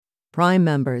Prime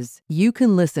members, you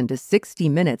can listen to 60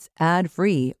 Minutes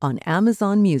ad-free on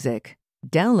Amazon Music.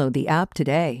 Download the app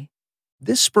today.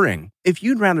 This spring, if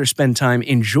you'd rather spend time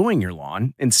enjoying your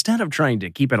lawn instead of trying to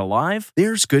keep it alive,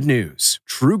 there's good news.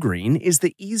 TruGreen is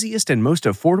the easiest and most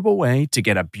affordable way to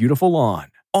get a beautiful lawn.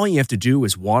 All you have to do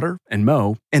is water and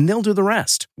mow, and they'll do the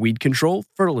rest. Weed control,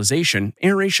 fertilization,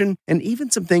 aeration, and even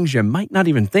some things you might not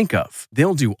even think of.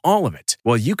 They'll do all of it,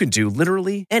 while you can do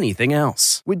literally anything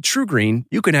else. With TruGreen,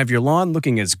 you can have your lawn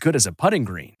looking as good as a putting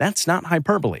green. That's not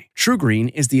hyperbole.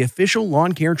 TruGreen is the official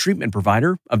lawn care treatment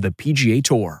provider of the PGA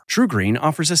Tour. TruGreen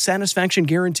offers a satisfaction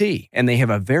guarantee, and they have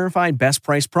a verified best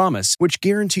price promise, which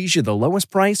guarantees you the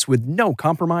lowest price with no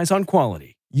compromise on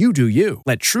quality. You do you.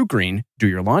 Let TruGreen do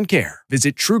your lawn care.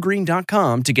 Visit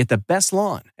TruGreen.com to get the best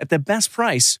lawn at the best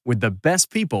price with the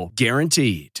best people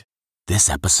guaranteed. This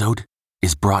episode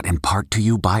is brought in part to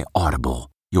you by Audible,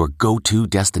 your go-to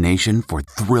destination for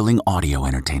thrilling audio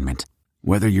entertainment.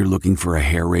 Whether you're looking for a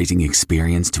hair-raising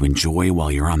experience to enjoy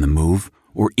while you're on the move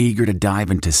or eager to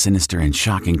dive into sinister and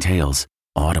shocking tales,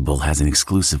 Audible has an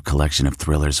exclusive collection of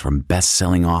thrillers from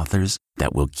best-selling authors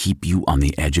that will keep you on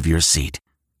the edge of your seat.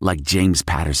 Like James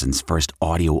Patterson's first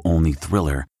audio-only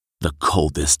thriller, The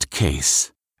Coldest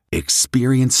Case.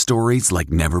 Experience stories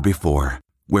like never before,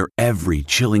 where every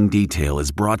chilling detail is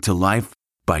brought to life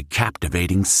by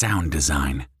captivating sound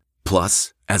design.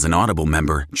 Plus, as an Audible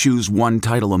member, choose one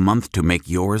title a month to make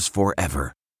yours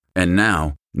forever. And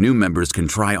now, new members can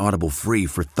try Audible free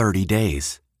for 30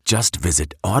 days. Just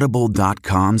visit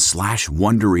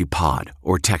audible.com/WonderyPod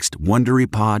or text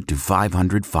WonderyPod to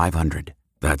 500-500.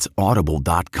 That's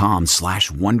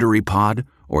audible.com/WonderyPod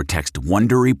or text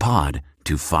WonderyPod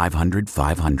to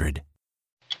 500-500.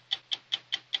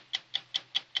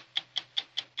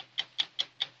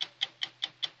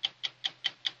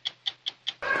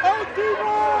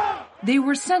 They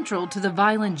were central to the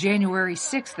violent January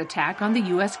 6th attack on the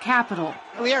U.S. Capitol.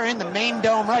 We are in the main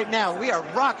dome right now. We are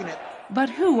rocking it. But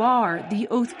who are the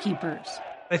Oath Keepers?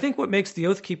 I think what makes the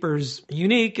Oath Keepers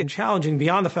unique and challenging,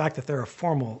 beyond the fact that they're a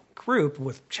formal group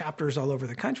with chapters all over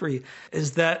the country,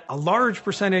 is that a large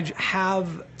percentage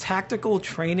have tactical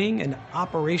training and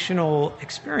operational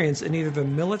experience in either the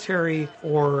military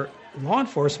or law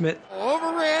enforcement.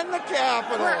 Overran the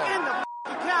Capitol. We're in the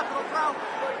Capitol, bro.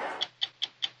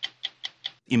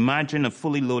 Imagine a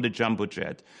fully loaded jumbo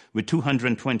jet with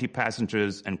 220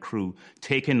 passengers and crew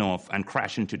taking off and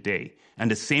crashing today. And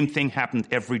the same thing happened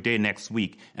every day next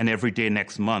week and every day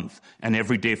next month and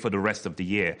every day for the rest of the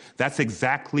year. That's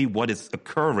exactly what is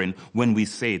occurring when we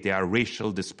say there are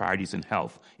racial disparities in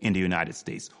health in the United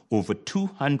States. Over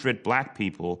 200 black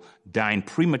people dying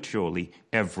prematurely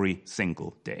every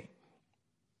single day.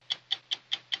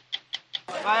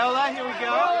 Viola, here we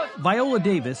go. Viola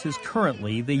Davis is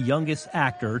currently the youngest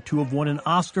actor to have won an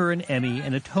Oscar, an Emmy,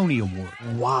 and a Tony Award.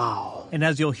 Wow. And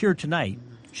as you'll hear tonight,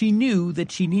 she knew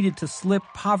that she needed to slip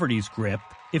poverty's grip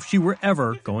if she were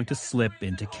ever going to slip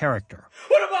into character.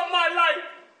 What about my life?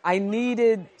 I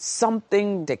needed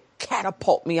something to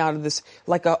catapult me out of this,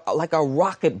 like a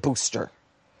rocket booster.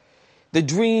 The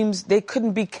dreams, they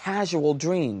couldn't be casual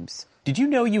dreams. Did you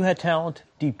know you had talent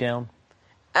deep down?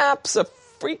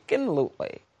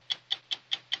 Abso-freaking-lutely.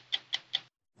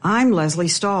 I'm Leslie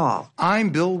Stahl. I'm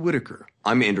Bill Whitaker.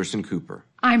 I'm Anderson Cooper.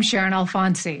 I'm Sharon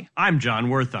Alfonsi. I'm John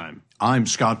Wertheim. I'm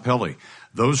Scott Pelley.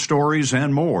 Those stories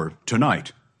and more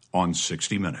tonight on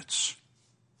 60 Minutes.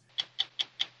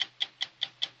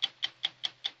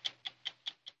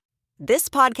 This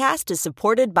podcast is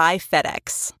supported by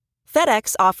FedEx.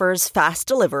 FedEx offers fast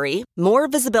delivery, more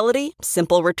visibility,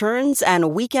 simple returns,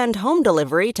 and weekend home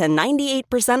delivery to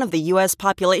 98% of the U.S.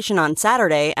 population on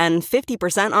Saturday and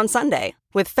 50% on Sunday.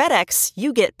 With FedEx,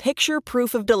 you get picture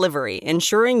proof of delivery,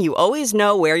 ensuring you always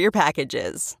know where your package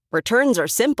is. Returns are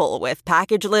simple with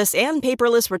packageless and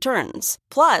paperless returns.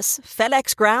 Plus,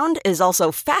 FedEx Ground is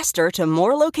also faster to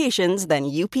more locations than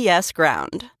UPS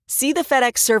Ground. See the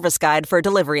FedEx service guide for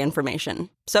delivery information.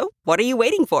 So, what are you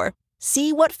waiting for?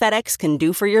 See what FedEx can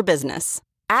do for your business.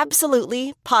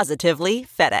 Absolutely, positively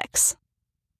FedEx.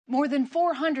 More than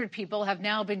 400 people have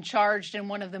now been charged in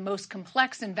one of the most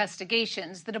complex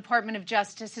investigations the Department of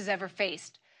Justice has ever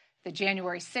faced, the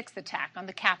January 6th attack on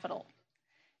the Capitol.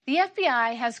 The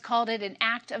FBI has called it an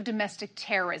act of domestic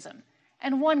terrorism,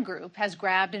 and one group has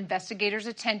grabbed investigators'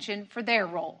 attention for their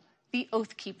role, the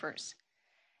Oath Keepers.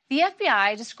 The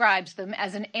FBI describes them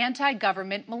as an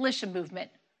anti-government militia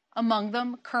movement, among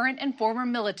them current and former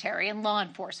military and law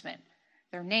enforcement.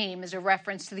 Their name is a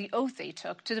reference to the oath they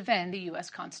took to defend the U.S.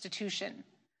 Constitution.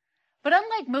 But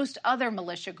unlike most other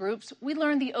militia groups, we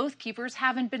learned the Oath Keepers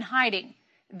haven't been hiding.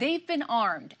 They've been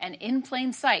armed and in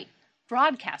plain sight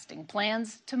broadcasting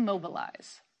plans to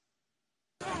mobilize.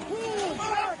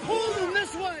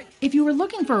 If you were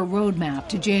looking for a roadmap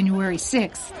to January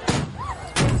 6th,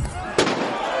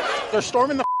 they're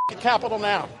storming the Capitol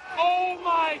now. Oh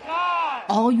my God!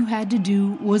 All you had to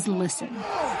do was listen.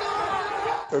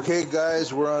 Okay,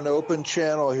 guys, we're on open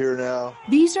channel here now.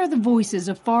 These are the voices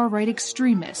of far-right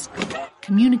extremists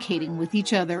communicating with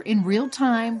each other in real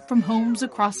time from homes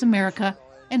across America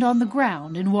and on the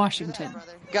ground in Washington.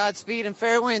 Godspeed and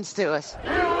fair winds to us.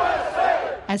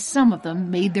 As some of them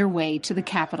made their way to the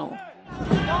Capitol.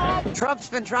 Trump's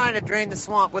been trying to drain the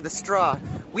swamp with a straw.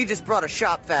 We just brought a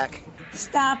shop vac.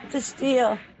 Stop the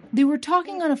steal. They were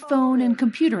talking on a phone and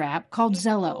computer app called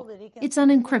Zello. It's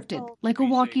unencrypted, like a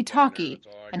walkie-talkie,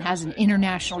 and has an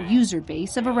international user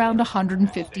base of around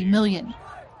 150 million.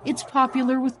 It's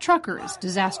popular with truckers,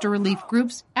 disaster relief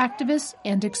groups, activists,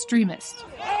 and extremists.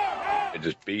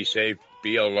 Just be safe,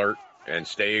 be alert, and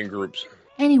stay in groups.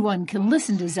 Anyone can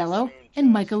listen to Zello,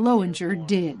 and Micah Lowinger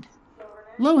did.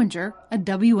 Lowinger, a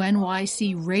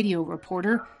WNYC radio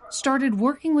reporter, started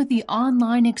working with the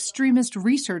online extremist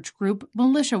research group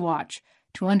Militia Watch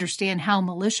to understand how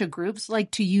militia groups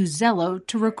like to use Zello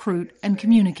to recruit and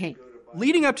communicate.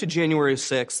 Leading up to January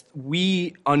 6th,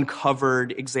 we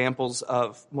uncovered examples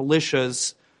of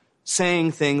militias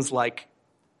saying things like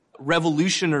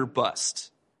revolution or bust,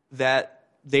 that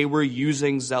they were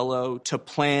using Zello to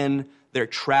plan their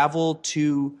travel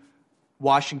to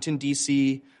Washington,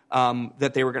 D.C.,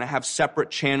 that they were going to have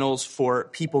separate channels for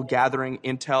people gathering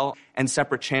intel and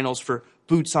separate channels for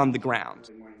boots on the ground.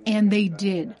 And they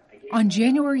did. On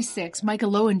January 6, Micah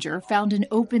Lowinger found an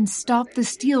open Stop the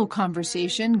Steal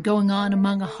conversation going on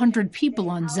among 100 people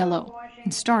on Zello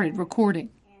and started recording.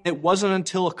 It wasn't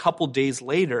until a couple days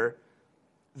later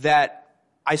that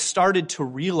I started to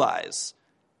realize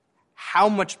how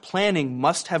much planning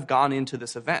must have gone into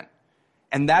this event.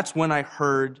 And that's when I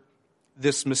heard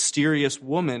this mysterious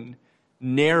woman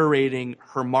narrating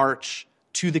her march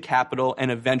to the Capitol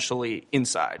and eventually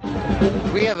inside.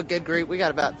 We have a good group. We got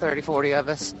about 30, 40 of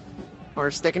us. We're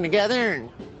sticking together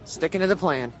and sticking to the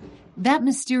plan. That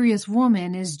mysterious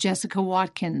woman is Jessica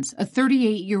Watkins, a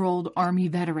 38-year-old Army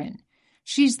veteran.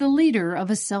 She's the leader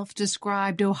of a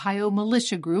self-described Ohio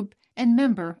militia group and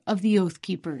member of the Oath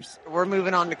Keepers. We're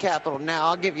moving on to Capitol now.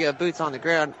 I'll give you a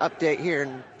boots-on-the-ground update here in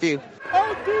a few.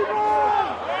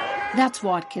 That's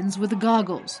Watkins with the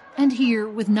goggles, and here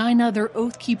with 9 other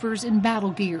Oath Keepers in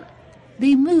battle gear.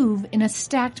 They move in a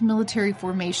stacked military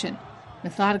formation,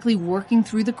 methodically working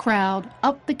through the crowd,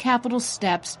 up the Capitol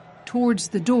steps, towards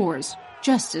the doors,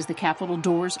 just as the Capitol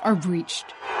doors are breached.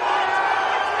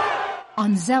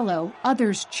 On Zello,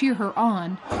 others cheer her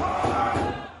on.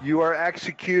 You are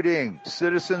executing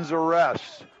citizens'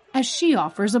 arrests. As she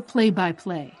offers a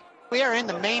play-by-play. We are in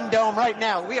the main dome right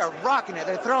now. We are rocking it.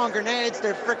 They're throwing grenades.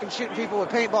 They're freaking shooting people with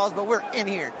paintballs, but we're in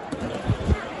here.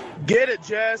 Get it,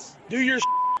 Jess. Do your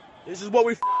This is what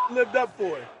we lived up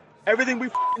for. Everything we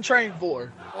trained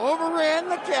for. Overran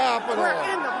the Capitol.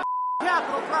 We're in the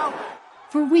Capitol, bro.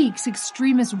 For weeks,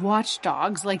 extremist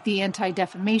watchdogs like the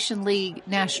Anti-Defamation League,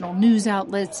 national news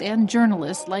outlets, and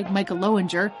journalists like Micah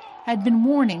Lowinger had been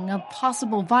warning of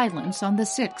possible violence on the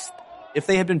 6th. If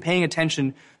they had been paying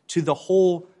attention to the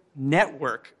whole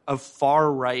network of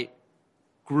far-right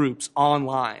groups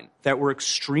online that were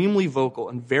extremely vocal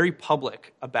and very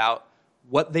public about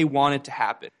what they wanted to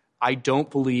happen, I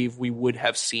don't believe we would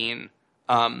have seen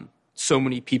so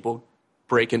many people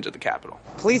break into the Capitol.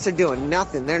 Police are doing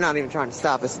nothing. They're not even trying to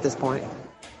stop us at this point.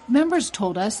 Members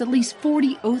told us at least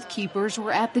 40 Oath Keepers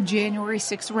were at the January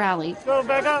 6th rally,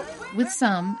 with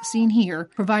some, seen here,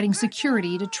 providing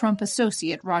security to Trump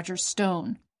associate Roger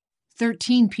Stone.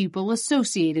 13 people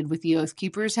associated with the Oath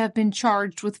Keepers have been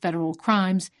charged with federal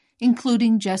crimes,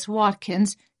 including Jess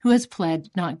Watkins, who has pled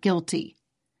not guilty.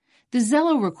 The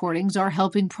Zello recordings are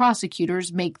helping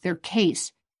prosecutors make their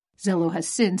case. Zello has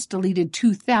since deleted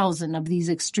 2,000 of these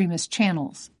extremist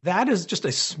channels. That is just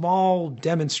a small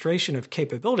demonstration of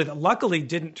capability that luckily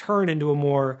didn't turn into a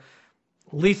more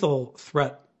lethal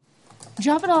threat.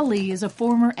 Javed Ali is a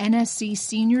former NSC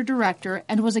senior director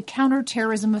and was a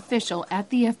counterterrorism official at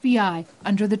the FBI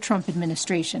under the Trump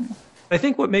administration. I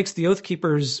think what makes the Oath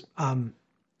Keepers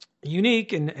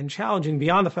unique and challenging,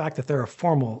 beyond the fact that they're a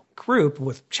formal group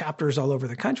with chapters all over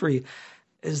the country,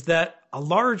 is that a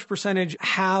large percentage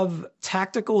have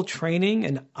tactical training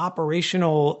and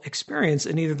operational experience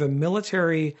in either the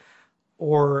military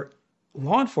or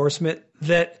law enforcement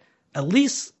that at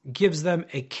least gives them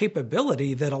a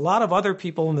capability that a lot of other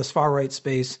people in this far-right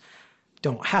space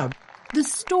don't have. The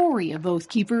story of Oath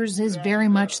Keepers is very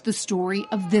much the story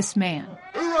of this man.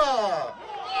 Hoorah!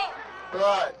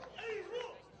 Right.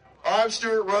 I'm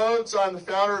Stuart Rhodes. I'm the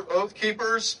founder of Oath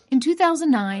Keepers. In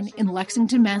 2009, in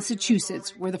Lexington,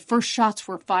 Massachusetts, where the first shots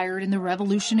were fired in the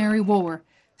Revolutionary War,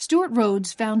 Stuart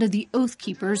Rhodes founded the Oath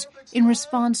Keepers in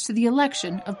response to the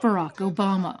election of Barack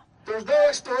Obama. There's no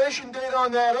expiration date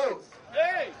on that oath.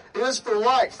 It is for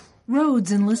life.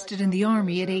 Rhodes enlisted in the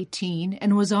Army at 18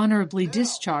 and was honorably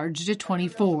discharged at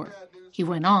 24. He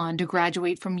went on to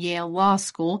graduate from Yale Law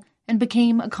School and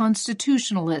became a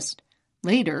constitutionalist,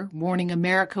 later warning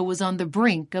America was on the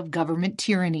brink of government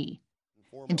tyranny.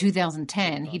 In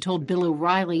 2010, he told Bill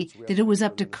O'Reilly that it was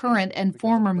up to current and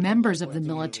former members of the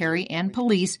military and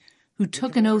police who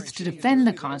took an oath to defend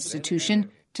the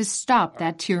Constitution to stop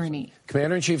that tyranny.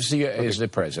 Commander-in-Chief is the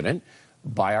president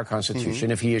by our Constitution.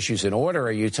 If he issues an order,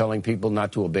 are you telling people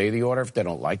not to obey the order if they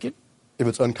don't like it? If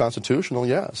it's unconstitutional,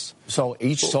 yes. So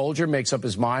each soldier makes up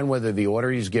his mind whether the order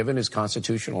he's given is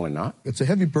constitutional or not? It's a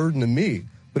heavy burden to me.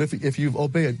 But if you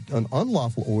obey an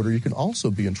unlawful order, you can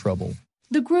also be in trouble.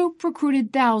 The group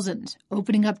recruited thousands,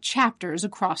 opening up chapters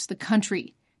across the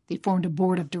country. They formed a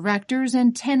board of directors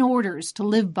and 10 orders to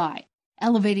live by,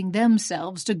 elevating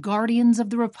themselves to guardians of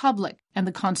the Republic and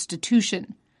the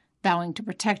Constitution, vowing to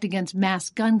protect against mass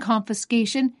gun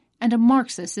confiscation and a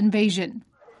Marxist invasion.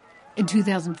 In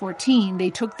 2014, they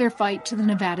took their fight to the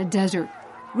Nevada desert.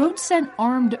 Rhodes sent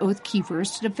armed Oath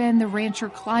Keepers to defend the rancher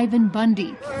Cliven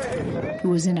Bundy, who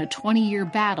was in a 20-year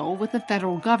battle with the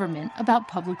federal government about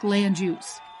public land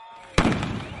use.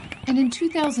 And in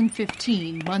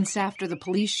 2015, months after the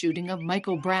police shooting of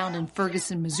Michael Brown in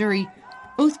Ferguson, Missouri,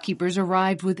 Oath Keepers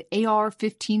arrived with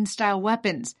AR-15-style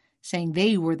weapons, saying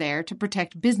they were there to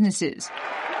protect businesses.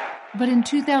 But in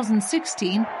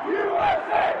 2016,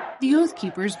 the Oath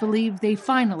Keepers believed they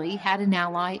finally had an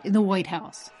ally in the White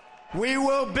House. We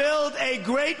will build a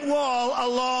great wall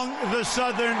along the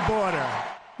southern border.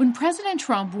 When President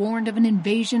Trump warned of an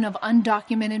invasion of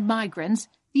undocumented migrants,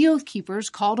 the Oath Keepers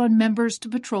called on members to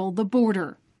patrol the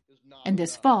border. And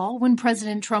this fall, when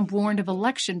President Trump warned of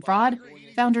election fraud,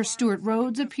 founder Stuart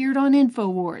Rhodes appeared on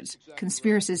InfoWars,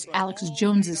 conspiracist Alex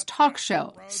Jones's talk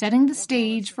show, setting the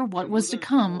stage for what was to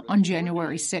come on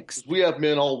January 6th. We have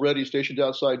men already stationed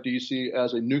outside D.C.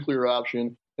 as a nuclear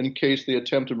option. In case they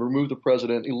attempt to remove the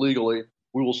president illegally,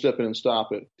 we will step in and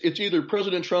stop it. It's either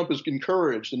President Trump is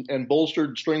encouraged and bolstered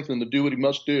and strengthened to do what he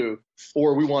must do,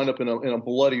 or we wind up in a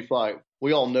bloody fight.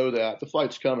 We all know that. The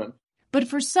fight's coming. But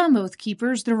for some Oath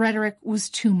Keepers, the rhetoric was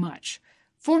too much.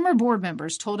 Former board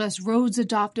members told us Rhodes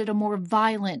adopted a more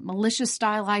violent,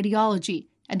 militia-style ideology,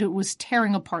 and it was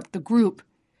tearing apart the group.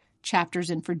 Chapters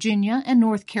in Virginia and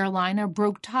North Carolina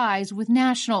broke ties with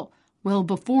National well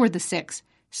before the 6th,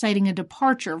 citing a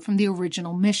departure from the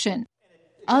original mission.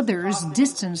 Others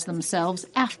distanced themselves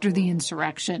after the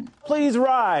insurrection. Please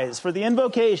rise for the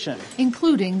invocation.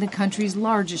 Including the country's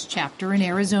largest chapter in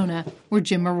Arizona, where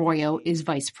Jim Arroyo is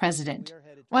vice president.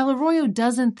 While Arroyo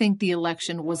doesn't think the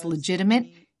election was legitimate,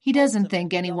 he doesn't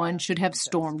think anyone should have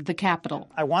stormed the Capitol.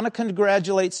 I want to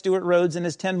congratulate Stuart Rhodes and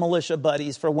his 10 militia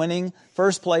buddies for winning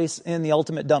first place in the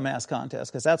Ultimate Dumbass Contest,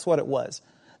 because that's what it was.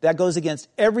 That goes against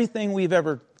everything we've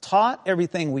ever taught,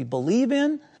 everything we believe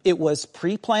in. It was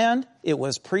pre-planned. It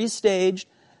was pre-staged.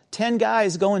 10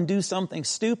 guys go and do something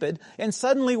stupid, and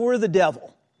suddenly we're the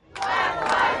devil.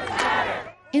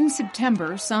 In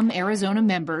September, some Arizona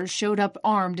members showed up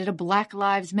armed at a Black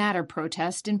Lives Matter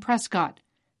protest in Prescott.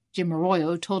 Jim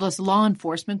Arroyo told us law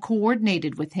enforcement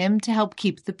coordinated with him to help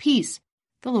keep the peace.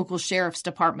 The local sheriff's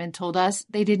department told us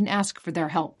they didn't ask for their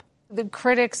help. The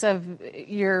critics of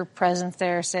your presence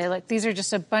there say, like, these are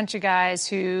just a bunch of guys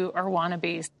who are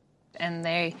wannabes, and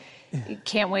they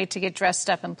can't wait to get dressed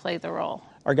up and play the role.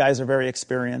 Our guys are very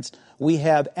experienced. We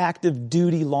have active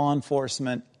duty law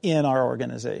enforcement in our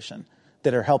organization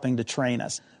that are helping to train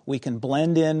us. We can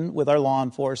blend in with our law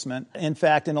enforcement. In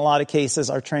fact, in a lot of cases,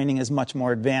 our training is much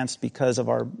more advanced because of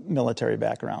our military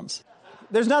backgrounds.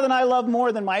 There's nothing I love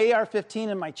more than my AR-15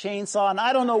 and my chainsaw, and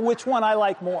I don't know which one I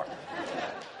like more.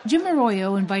 Jim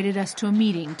Arroyo invited us to a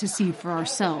meeting to see for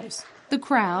ourselves. The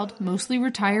crowd, mostly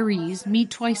retirees, meet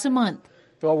twice a month.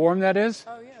 Feel how warm that is?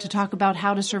 To talk about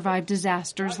how to survive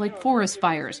disasters like forest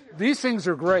fires. These things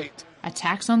are great.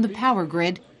 Attacks on the power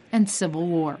grid and civil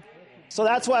war. So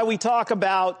that's why we talk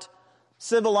about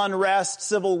civil unrest,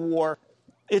 civil war.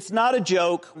 It's not a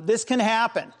joke. This can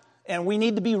happen, and we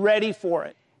need to be ready for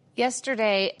it.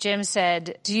 Yesterday, Jim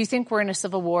said, "Do you think we're in a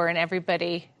civil war?" And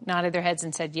everybody nodded their heads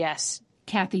and said yes.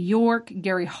 Kathy York,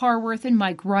 Gary Harworth, and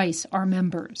Mike Rice are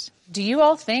members. Do you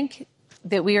all think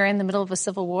that we are in the middle of a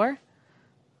civil war?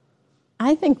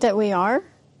 I think that we are.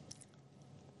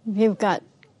 You've got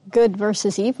good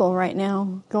versus evil right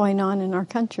now going on in our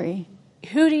country.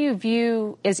 Who do you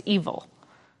view as evil?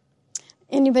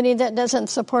 Anybody that doesn't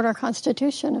support our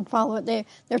Constitution and follow it,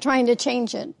 they're trying to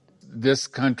change it. This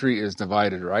country is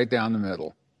divided right down the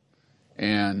middle,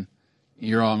 and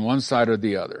you're on one side or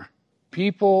the other.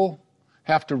 People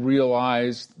have to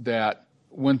realize that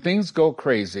when things go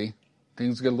crazy,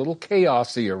 things get a little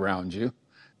chaosy around you,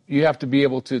 you have to be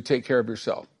able to take care of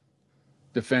yourself.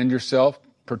 Defend yourself,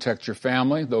 protect your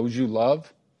family, those you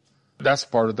love. That's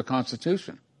part of the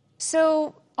Constitution.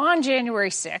 So on January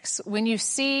 6th, when you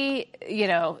see,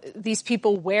 these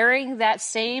people wearing that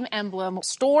same emblem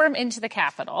storm into the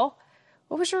Capitol,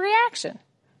 what was your reaction?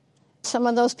 Some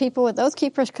of those people with Oath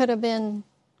Keepers could have been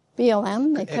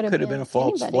BLM. They could have been a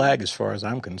false flag as far as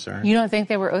I'm concerned. You don't think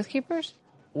they were Oath Keepers?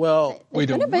 Well, we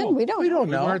don't know. We don't know. We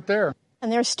weren't there.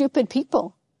 And they're stupid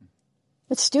people.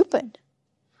 It's stupid.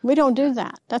 We don't do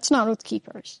that. That's not Oath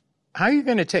Keepers. How are you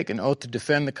going to take an oath to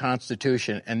defend the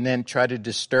Constitution and then try to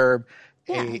disturb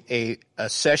a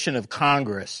session of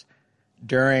Congress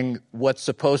during what's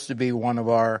supposed to be one of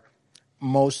our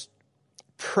most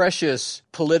precious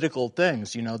political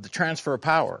things, the transfer of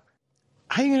power?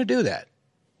 How are you going to do that?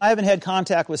 I haven't had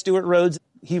contact with Stuart Rhodes.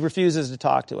 He refuses to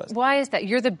talk to us. Why is that?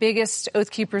 You're the biggest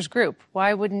Oath Keepers group.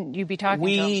 Why wouldn't you be talking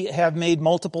to him? We have made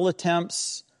multiple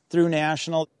attempts through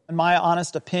National. And my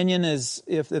honest opinion is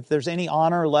if there's any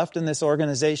honor left in this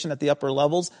organization at the upper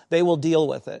levels, they will deal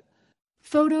with it.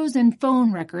 Photos and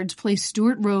phone records place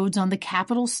Stuart Rhodes on the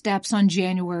Capitol steps on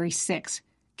January 6,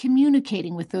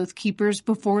 communicating with Oath Keepers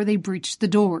before they breached the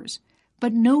doors.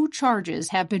 But no charges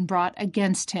have been brought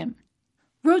against him.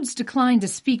 Rhodes declined to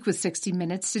speak with 60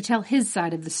 Minutes to tell his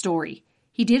side of the story.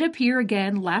 He did appear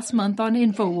again last month on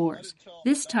InfoWars,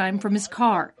 this time from his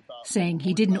car, saying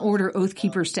he didn't order Oath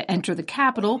Keepers to enter the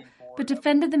Capitol, but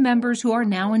defended the members who are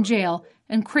now in jail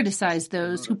and criticized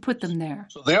those who put them there.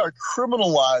 So they are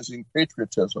criminalizing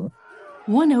patriotism.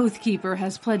 One Oath Keeper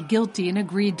has pled guilty and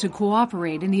agreed to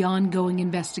cooperate in the ongoing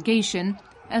investigation,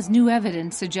 as new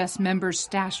evidence suggests members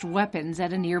stashed weapons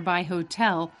at a nearby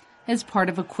hotel as part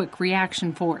of a quick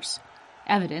reaction force.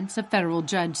 Evidence, a federal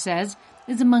judge says,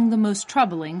 is among the most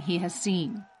troubling he has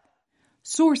seen.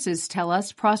 Sources tell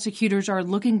us prosecutors are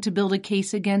looking to build a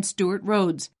case against Stuart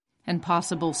Rhodes and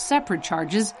possible separate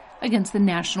charges against the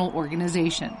national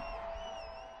organization.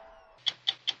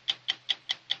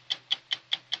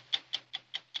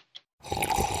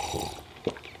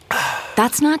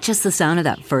 That's not just the sound of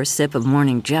that first sip of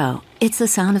Morning Joe. It's the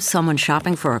sound of someone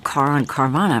shopping for a car on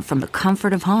Carvana from the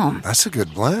comfort of home. That's a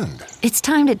good blend. It's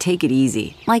time to take it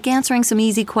easy, like answering some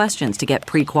easy questions to get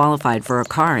pre-qualified for a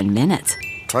car in minutes.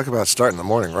 Talk about starting the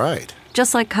morning right.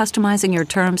 Just like customizing your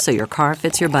terms so your car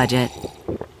fits your budget.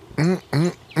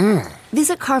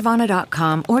 Visit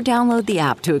Carvana.com or download the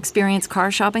app to experience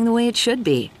car shopping the way it should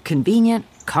be. Convenient,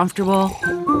 comfortable.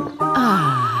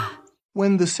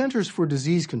 When the Centers for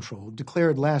Disease Control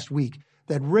declared last week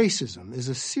that racism is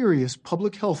a serious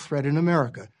public health threat in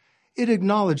America, it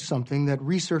acknowledged something that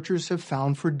researchers have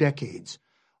found for decades.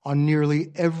 On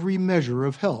nearly every measure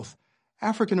of health,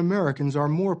 African Americans are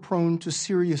more prone to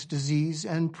serious disease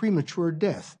and premature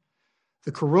death.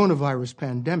 The coronavirus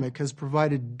pandemic has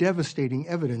provided devastating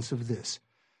evidence of this.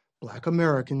 Black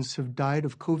Americans have died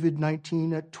of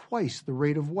COVID-19 at twice the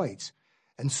rate of whites,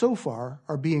 and so far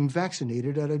are being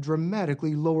vaccinated at a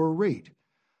dramatically lower rate.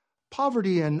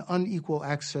 Poverty and unequal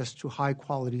access to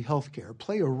high-quality health care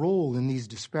play a role in these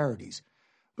disparities,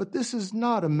 but this is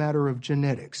not a matter of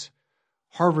genetics.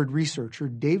 Harvard researcher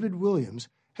David Williams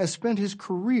has spent his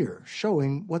career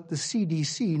showing what the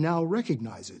CDC now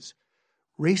recognizes.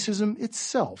 Racism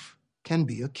itself can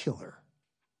be a killer.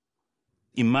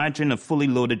 Imagine a fully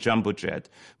loaded jumbo jet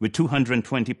with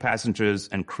 220 passengers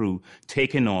and crew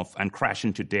taking off and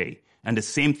crashing today. And the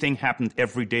same thing happened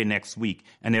every day next week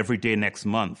and every day next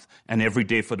month and every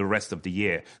day for the rest of the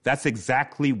year. That's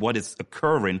exactly what is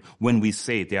occurring when we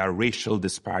say there are racial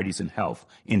disparities in health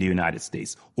in the United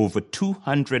States. Over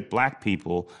 200 black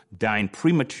people dying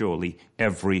prematurely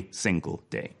every single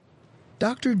day.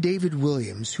 Dr. David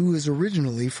Williams, who is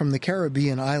originally from the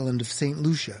Caribbean island of St.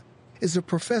 Lucia, is a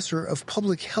professor of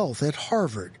public health at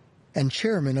Harvard and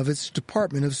chairman of its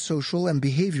Department of Social and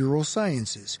Behavioral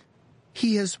Sciences.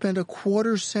 He has spent a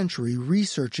quarter-century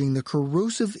researching the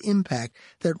corrosive impact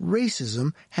that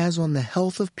racism has on the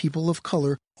health of people of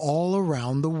color all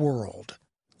around the world.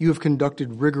 You have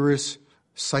conducted rigorous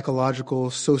psychological,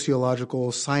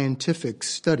 sociological, scientific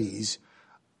studies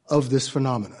of this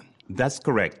phenomenon. That's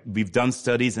correct. We've done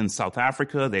studies in South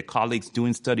Africa. There are colleagues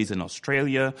doing studies in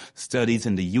Australia, studies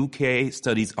in the UK,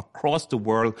 studies across the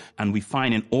world. And we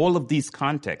find in all of these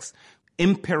contexts,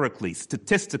 empirically,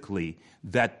 statistically,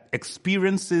 that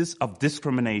experiences of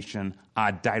discrimination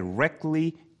are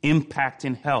directly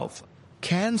impacting health.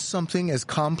 Can something as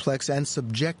complex and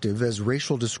subjective as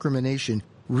racial discrimination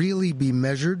really be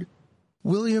measured?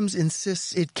 Williams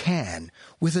insists it can,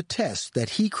 with a test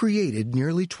that he created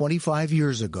nearly 25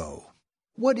 years ago.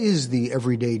 What is the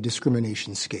Everyday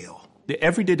Discrimination Scale? The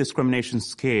Everyday Discrimination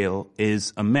Scale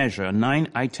is a measure, a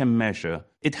 9-item measure.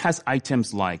 It has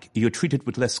items like you're treated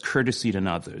with less courtesy than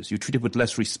others, you're treated with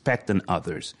less respect than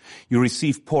others, you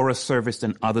receive poorer service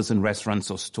than others in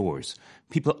restaurants or stores,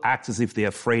 people act as if they're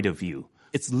afraid of you.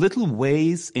 It's little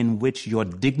ways in which your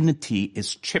dignity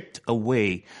is chipped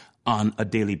away on a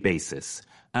daily basis.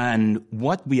 And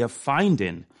what we are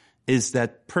finding is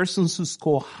that persons who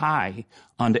score high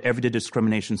on the Everyday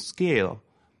Discrimination Scale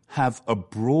have a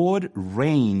broad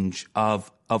range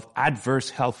of adverse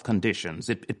health conditions.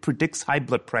 It predicts high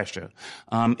blood pressure.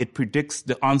 It predicts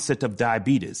the onset of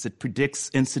diabetes. It predicts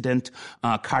incident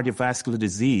cardiovascular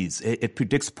disease. It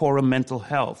predicts poorer mental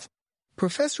health.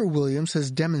 Professor Williams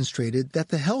has demonstrated that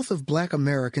the health of Black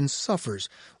Americans suffers,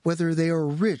 whether they are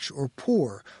rich or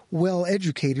poor,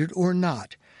 well-educated or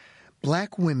not.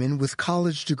 Black women with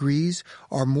college degrees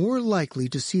are more likely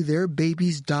to see their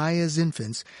babies die as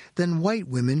infants than white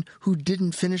women who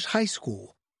didn't finish high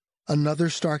school. Another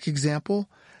stark example,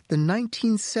 the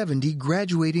 1970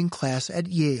 graduating class at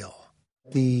Yale.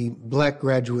 The Black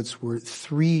graduates were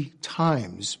 3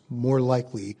 times more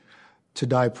likely to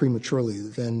die prematurely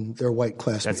than their white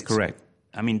classmates. That's correct.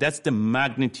 I mean, that's the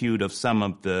magnitude of some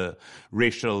of the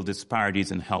racial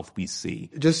disparities in health we see.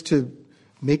 Just to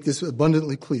make this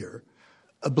abundantly clear,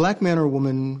 a Black man or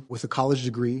woman with a college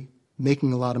degree,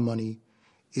 making a lot of money,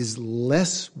 is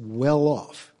less well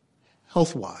off,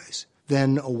 health-wise,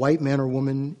 than a white man or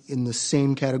woman in the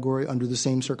same category under the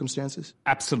same circumstances?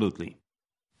 Absolutely.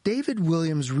 David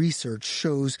Williams' research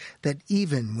shows that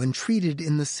even when treated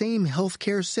in the same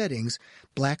healthcare settings,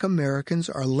 Black Americans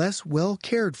are less well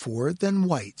cared for than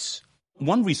whites.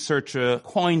 One researcher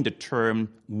coined the term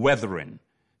weathering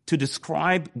to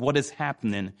describe what is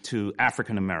happening to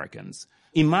African Americans.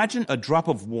 Imagine a drop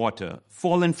of water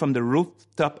falling from the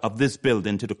rooftop of this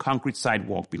building to the concrete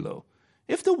sidewalk below.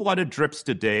 If the water drips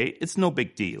today, it's no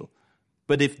big deal.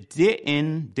 But if day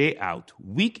in, day out,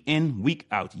 week in, week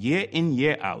out, year in,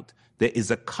 year out, there is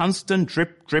a constant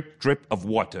drip, drip, drip of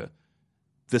water,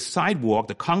 the sidewalk,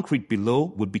 the concrete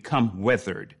below, would become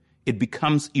weathered. It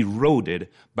becomes eroded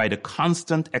by the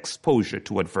constant exposure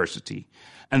to adversity.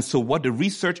 And so what the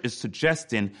research is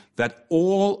suggesting that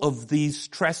all of these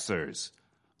stressors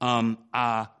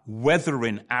are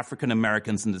weathering African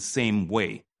Americans in the same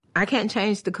way. I can't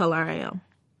change the color I am.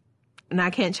 And I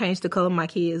can't change the color my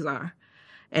kids are.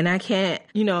 And I can't,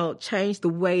 change the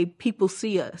way people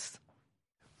see us.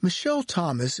 Michelle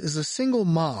Thomas is a single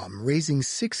mom raising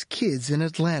 6 kids in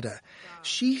Atlanta.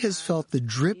 She has felt the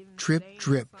drip, drip,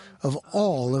 drip of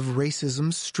all of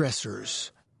racism's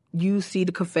stressors. You see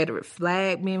the Confederate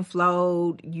flag being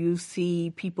flown. You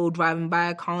see people driving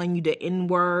by calling you the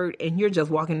N-word, and you're just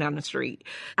walking down the street.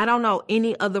 I don't know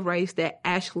any other race that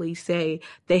actually say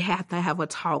they have to have a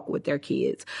talk with their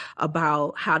kids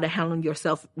about how to handle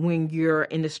yourself when you're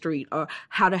in the street, or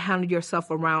how to handle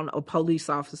yourself around a police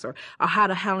officer, or how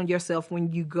to handle yourself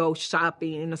when you go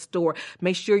shopping in a store.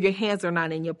 Make sure your hands are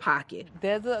not in your pocket.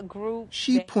 There's a group.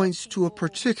 She points to a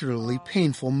particularly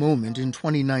painful moment in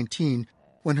 2019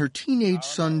 when her teenage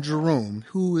son, Jerome,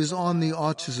 who is on the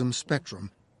autism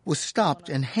spectrum, was stopped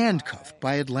and handcuffed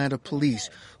by Atlanta police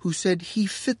who said he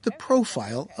fit the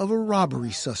profile of a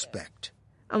robbery suspect.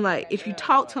 I'm like, if you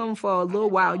talk to him for a little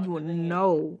while, you would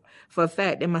know for a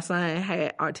fact that my son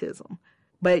had autism.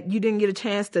 But you didn't get a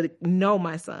chance to know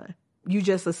my son. You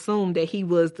just assumed that he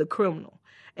was the criminal,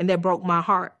 and that broke my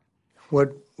heart.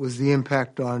 What was the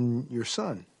impact on your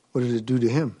son? What did it do to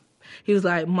him? He was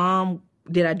like, Mom,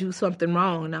 did I do something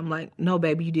wrong? And I'm like, no,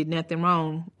 baby, you did nothing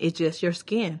wrong. It's just your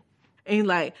skin. And he's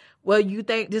like, well, you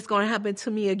think this is going to happen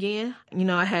to me again?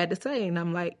 I had to say, and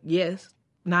I'm like, yes,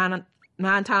 9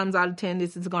 times out of 10,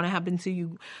 this is going to happen to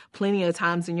you plenty of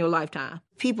times in your lifetime.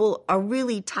 People are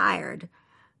really tired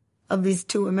of these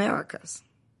 2 Americas.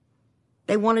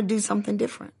 They want to do something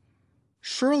different.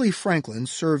 Shirley Franklin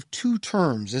served 2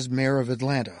 terms as mayor of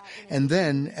Atlanta and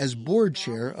then as board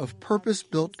chair of Purpose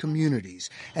Built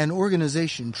Communities, an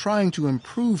organization trying to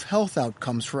improve health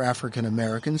outcomes for African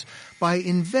Americans by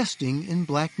investing in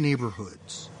Black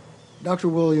neighborhoods. Dr.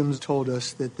 Williams told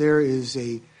us that there is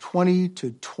a 20 to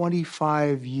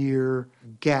 25-year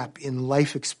gap in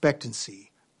life expectancy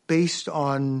based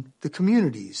on the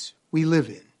communities we live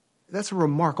in. That's a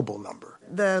remarkable number.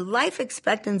 The life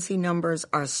expectancy numbers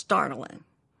are startling,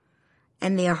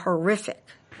 and they're horrific.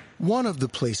 One of the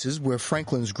places where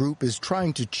Franklin's group is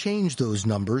trying to change those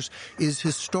numbers is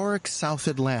historic South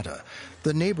Atlanta,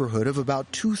 the neighborhood of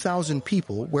about 2,000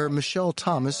 people where Michelle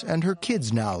Thomas and her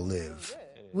kids now live.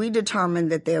 We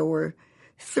determined that there were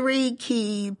 3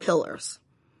 key pillars.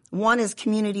 One is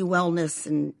community wellness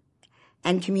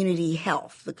and community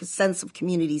health, the sense of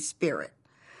community spirit.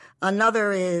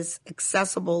 Another is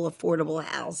accessible, affordable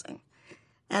housing.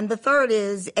 And the third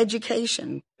is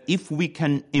education. If we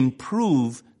can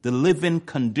improve the living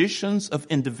conditions of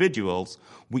individuals,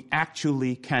 we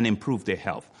actually can improve their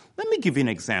health. Let me give you an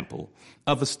example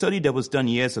of a study that was done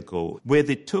years ago where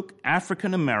they took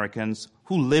African Americans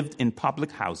who lived in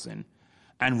public housing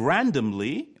and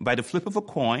randomly, by the flip of a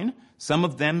coin, some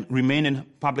of them remained in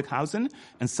public housing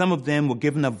and some of them were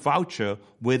given a voucher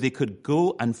where they could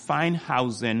go and find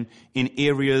housing in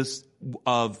areas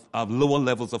of lower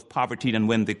levels of poverty than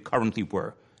when they currently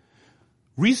were.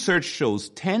 Research shows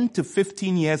 10 to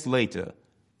 15 years later,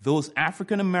 those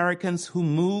African Americans who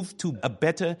moved to a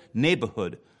better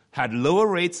neighborhood had lower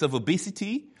rates of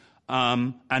obesity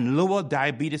and lower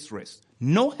diabetes risk.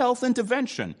 No health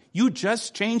intervention. You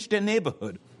just changed their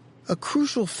neighborhood. A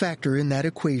crucial factor in that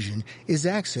equation is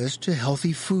access to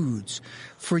healthy foods.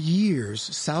 For years,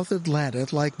 South Atlanta,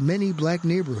 like many black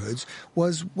neighborhoods,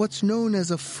 was what's known as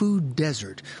a food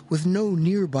desert with no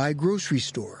nearby grocery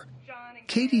store.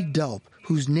 Katie Delp,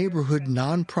 whose neighborhood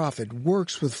nonprofit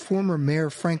works with former Mayor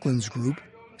Franklin's group,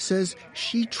 says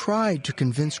she tried to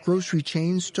convince grocery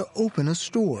chains to open a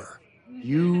store.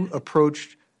 You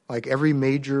approached like every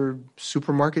major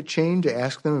supermarket chain to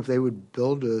ask them if they would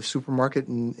build a supermarket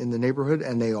in the neighborhood,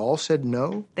 and they all said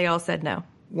no? They all said no.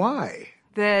 Why?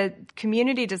 The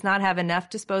community does not have enough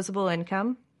disposable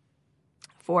income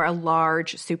for a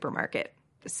large supermarket,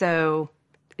 so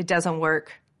it doesn't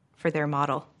work for their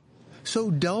model.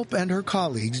 So Delp and her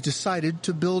colleagues decided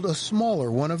to build a smaller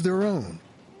one of their own.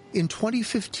 In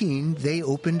 2015, they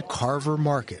opened Carver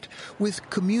Market with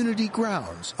Community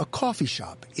Grounds, a coffee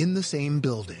shop in the same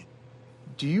building.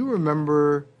 Do you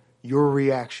remember your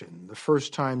reaction the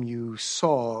first time you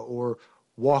saw or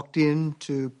walked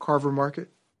into Carver Market?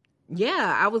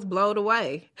 Yeah, I was blown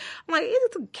away. I'm like,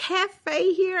 it's a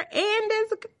cafe here and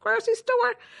there's a grocery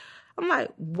store. I'm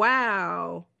like,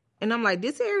 wow. And I'm like,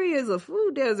 this area is a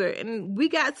food desert, and we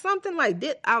got something like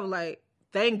this. I was like,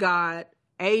 thank God.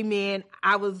 Amen.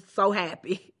 I was so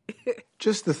happy.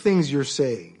 Just the things you're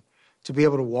saying, to be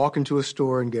able to walk into a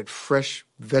store and get fresh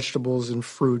vegetables and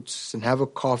fruits and have a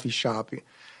coffee shop,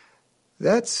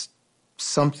 that's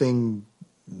something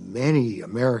many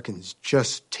Americans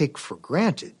just take for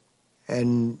granted.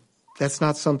 And that's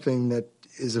not something that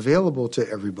is available to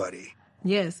everybody.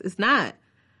 Yes, it's not.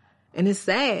 And it's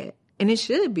sad. And it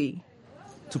should be.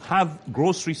 To have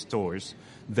grocery stores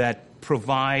that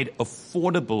provide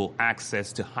affordable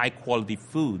access to high-quality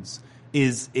foods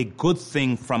is a good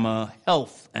thing from a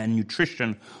health and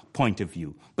nutrition point of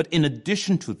view. But in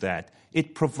addition to that,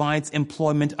 it provides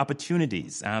employment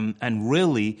opportunities. And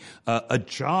really, a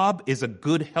job is a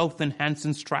good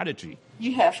health-enhancing strategy.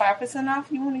 You have 5%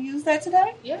 off. You want to use that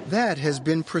today? Yeah. That has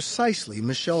been precisely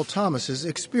Michelle Thomas's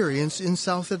experience in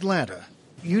South Atlanta.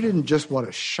 You didn't just want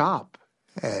to shop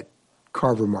at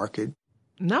Carver Market.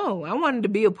 No, I wanted to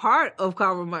be a part of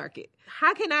Carver Market.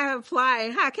 How can I apply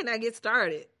and how can I get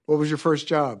started? What was your first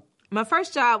job? My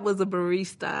first job was a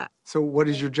barista. So what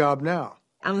is your job now?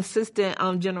 I'm assistant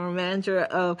general manager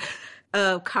of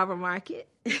Carver Market.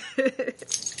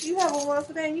 You have a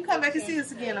wonderful day, and you come back and see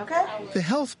us again, okay? The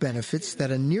health benefits that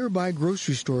a nearby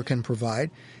grocery store can provide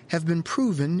have been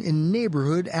proven in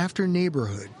neighborhood after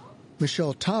neighborhood.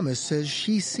 Michelle Thomas says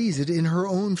she sees it in her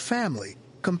own family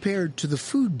compared to the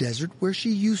food desert where she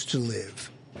used to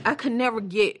live. I could never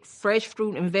get fresh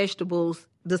fruit and vegetables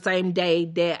the same day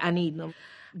that I need them.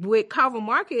 With Carver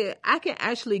Market, I can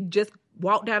actually just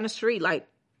walk down the street like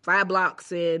 5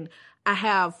 blocks and I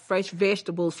have fresh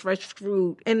vegetables, fresh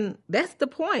fruit. And that's the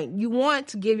point. You want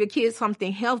to give your kids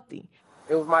something healthy.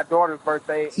 It was my daughter's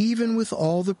birthday. Even with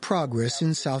all the progress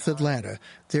in South Atlanta,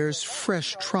 there's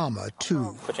fresh trauma,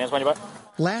 too. Put your hands on your butt.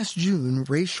 Last June,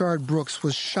 Rayshard Brooks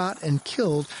was shot and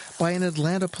killed by an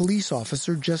Atlanta police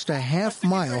officer just a half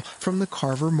mile from the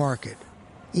Carver Market.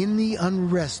 In the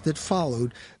unrest that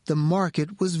followed, the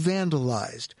market was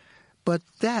vandalized. But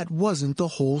that wasn't the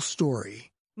whole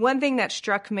story. One thing that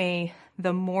struck me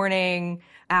the morning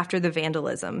after the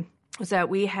vandalism was that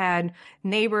we had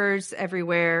neighbors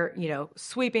everywhere,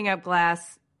 sweeping up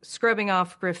glass, scrubbing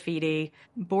off graffiti,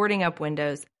 boarding up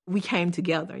windows. We came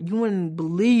together. You wouldn't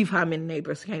believe how many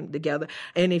neighbors came together.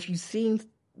 And if you've seen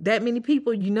that many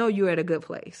people, you're at a good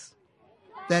place.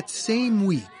 That same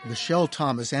week, Michelle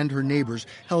Thomas and her neighbors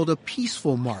held a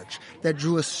peaceful march that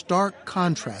drew a stark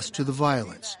contrast to the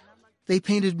violence. They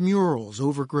painted murals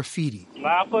over graffiti.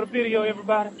 Live for the video,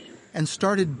 everybody. And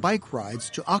started bike rides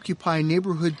to occupy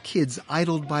neighborhood kids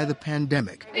idled by the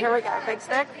pandemic. Here we go, big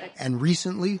stick. And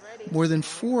recently, more than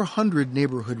 400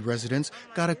 neighborhood residents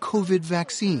got a COVID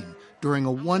vaccine during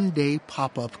a one-day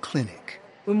pop-up clinic.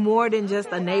 We're more than just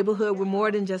a neighborhood. We're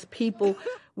more than just people.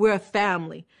 We're a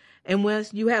family. And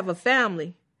once you have a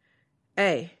family,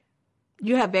 hey,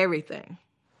 you have everything.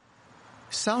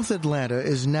 South Atlanta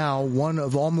is now one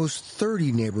of almost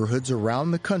 30 neighborhoods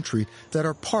around the country that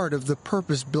are part of the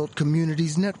Purpose-Built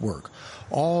Communities Network,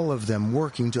 all of them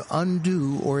working to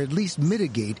undo or at least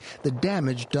mitigate the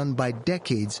damage done by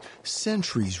decades,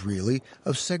 centuries really,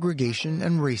 of segregation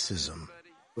and racism.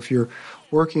 If you're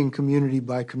working community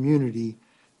by community,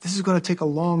 this is going to take a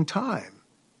long time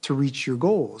to reach your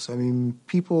goals. I mean,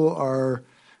 people are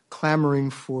clamoring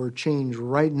for change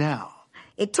right now.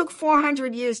 It took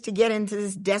 400 years to get into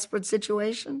this desperate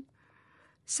situation.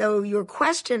 So your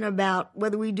question about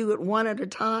whether we do it one at a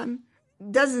time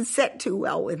doesn't set too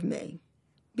well with me,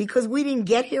 because we didn't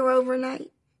get here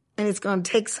overnight, and it's going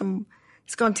to take some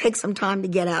time to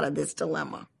get out of this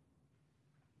dilemma.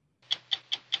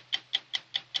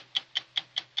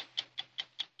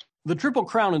 The Triple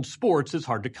Crown in sports is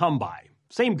hard to come by.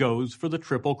 Same goes for the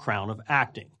Triple Crown of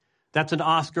acting. That's an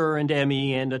Oscar, an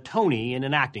Emmy, and a Tony in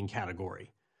an acting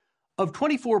category. Of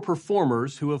 24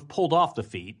 performers who have pulled off the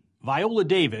feat, Viola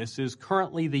Davis is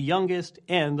currently the youngest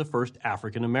and the first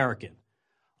African American.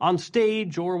 On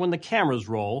stage or when the cameras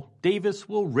roll, Davis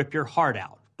will rip your heart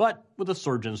out, but with a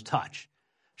surgeon's touch.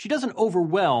 She doesn't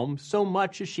overwhelm so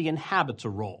much as she inhabits a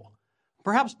role.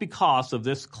 Perhaps because of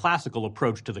this classical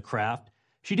approach to the craft,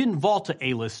 she didn't vault to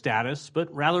A-list status,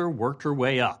 but rather worked her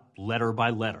way up, letter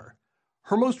by letter.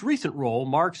 Her most recent role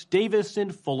marks Davis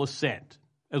in full ascent.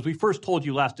 As we first told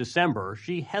you last December,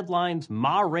 she headlines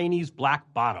Ma Rainey's Black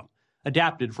Bottom,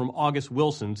 adapted from August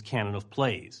Wilson's canon of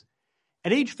plays.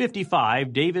 At age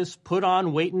 55, Davis put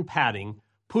on weight and padding,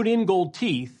 put in gold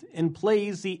teeth, and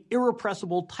plays the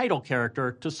irrepressible title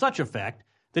character to such effect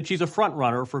that she's a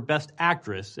frontrunner for Best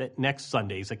Actress at next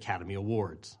Sunday's Academy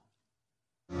Awards.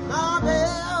 My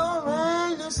bell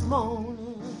rang this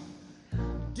morning,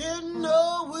 didn't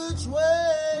know which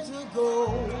way to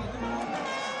go.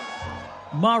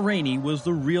 Ma Rainey was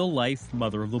the real-life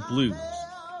mother of the blues,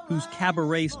 whose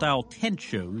cabaret-style tent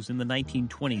shows in the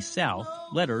 1920s South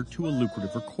led her to a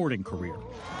lucrative recording career.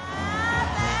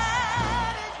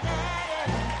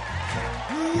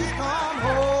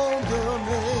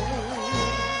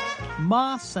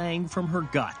 Ma sang from her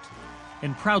gut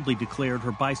and proudly declared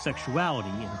her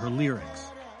bisexuality in her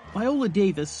lyrics. Viola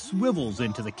Davis swivels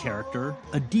into the character,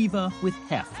 a diva with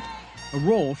heft, a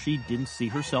role she didn't see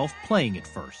herself playing at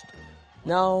first.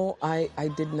 No, I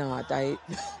did not.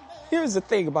 Here's the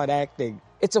thing about acting.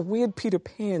 It's a weird Peter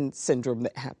Pan syndrome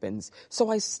that happens. So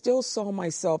I still saw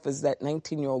myself as that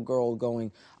 19-year-old girl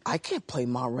going, I can't play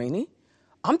Ma Rainey.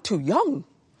 I'm too young.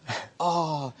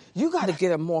 You got to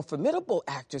get a more formidable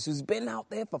actress who's been out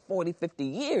there for 40, 50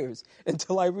 years.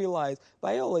 Until I realized,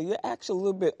 Viola, you're actually a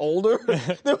little bit older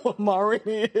than what Ma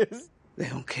Rainey is. They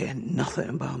don't care nothing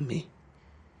about me.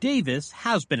 Davis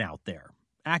has been out there,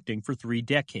 acting for 3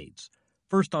 decades.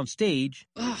 First on stage.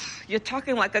 You're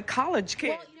talking like a college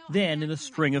kid. Then in a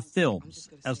string of films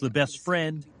as the best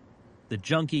friend, the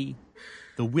junkie,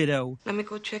 the widow. Let me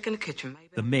go check in the kitchen.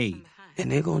 The maid. And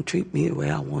they're going to treat me the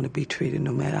way I want to be treated,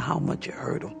 no matter how much you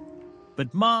hurt them.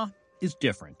 But Ma is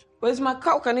different. Where's my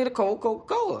Coke? I need a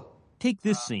Coca-Cola. Take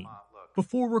this scene.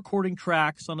 Before recording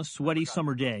tracks on a sweaty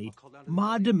summer day,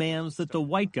 Ma demands that the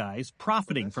white guys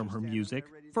profiting from her music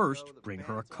first bring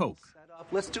her a Coke.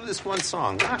 Let's do this one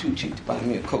song. I'm too cheap to buy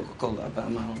me a Coca-Cola. I buy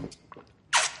my own.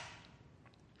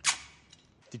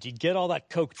 Did you get all that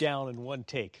Coke down in one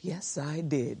take? Yes, I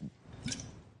did.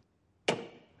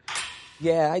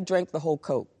 Yeah, I drank the whole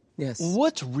Coke. Yes.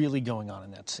 What's really going on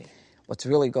in that scene? What's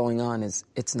really going on is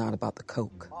it's not about the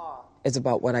Coke. It's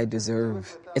about what I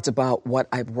deserve. It's about what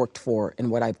I've worked for and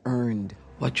what I've earned.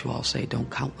 What you all say don't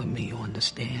count with me, you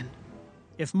understand?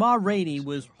 If Ma Rainey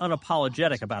was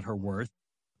unapologetic about her worth,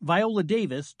 Viola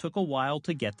Davis took a while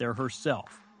to get there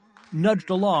herself,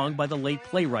 nudged along by the late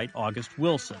playwright August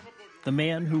Wilson, the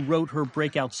man who wrote her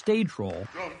breakout stage role,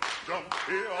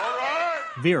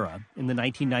 Vera, in the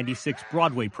 1996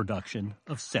 Broadway production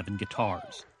of Seven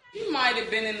Guitars. You might have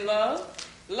been in love.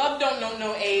 Love don't know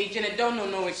no age, and it don't know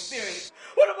no experience.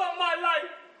 What about my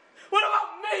life? What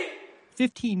about me?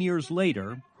 15 years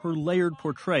later, her layered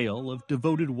portrayal of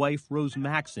devoted wife Rose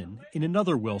Maxon in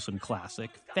another Wilson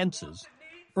classic, Fences,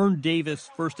 earned Davis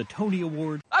first a Tony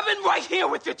Award. I've been right here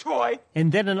with you, Troy.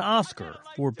 And then an Oscar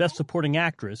for Best Supporting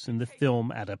Actress in the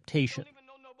film adaptation.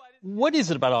 What is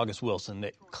it about August Wilson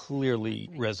that clearly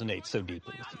resonates so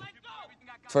deeply with you?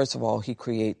 First of all, he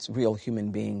creates real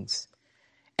human beings.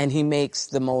 And he makes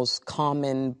the most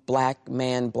common black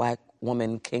man, black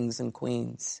woman kings and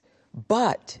queens.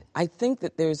 But I think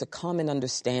that there's a common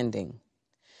understanding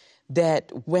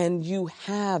that when you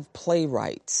have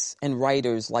playwrights and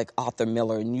writers like Arthur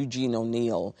Miller and Eugene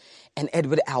O'Neill and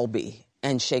Edward Albee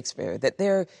and Shakespeare, that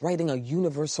they're writing a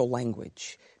universal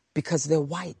language because they're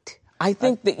white. I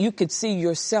think that you could see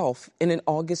yourself in an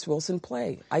August Wilson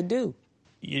play. I do.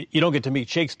 You don't get to meet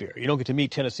Shakespeare. You don't get to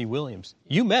meet Tennessee Williams.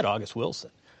 You met August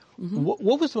Wilson. Mm-hmm.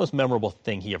 What was the most memorable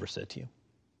thing he ever said to you?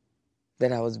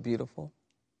 That I was beautiful.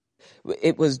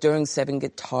 It was during Seven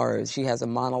Guitars. She has a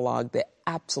monologue that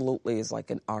absolutely is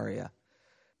like an aria.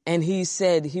 And he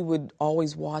said he would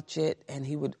always watch it and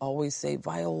he would always say,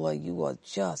 Viola, you are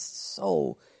just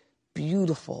so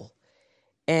beautiful.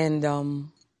 And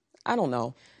I don't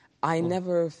know. I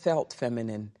never felt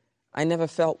feminine. I never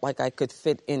felt like I could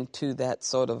fit into that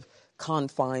sort of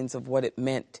confines of what it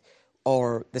meant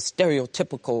or the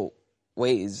stereotypical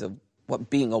ways of what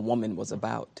being a woman was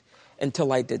about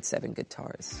until I did Seven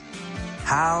Guitars.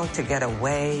 How to Get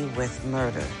Away with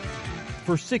Murder.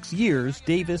 For 6 years,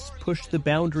 Davis pushed the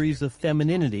boundaries of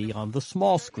femininity on the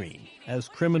small screen as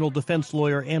criminal defense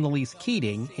lawyer Annalise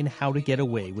Keating in How to Get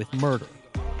Away with Murder,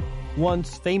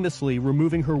 once famously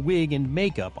removing her wig and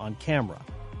makeup on camera.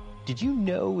 Did you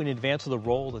know in advance of the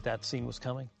role that scene was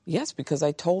coming? Yes, because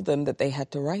I told them that they had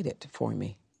to write it for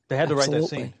me. They had to write that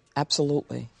scene?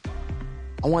 Absolutely.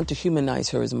 I wanted to humanize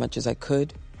her as much as I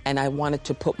could, and I wanted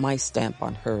to put my stamp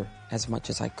on her as much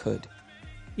as I could.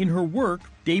 In her work,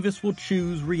 Davis will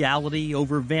choose reality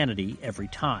over vanity every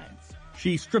time.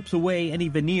 She strips away any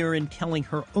veneer in telling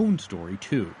her own story,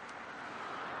 too.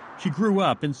 She grew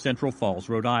up in Central Falls,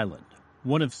 Rhode Island,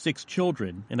 one of 6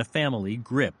 children in a family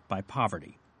gripped by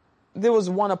poverty. There was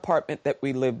one apartment that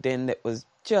we lived in that was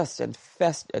just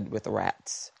infested with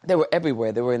rats. They were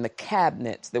everywhere. They were in the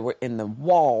cabinets. They were in the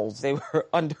walls. They were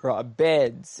under our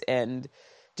beds and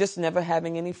just never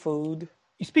having any food.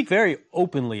 You speak very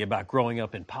openly about growing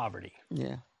up in poverty.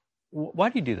 Yeah. Why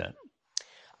do you do that?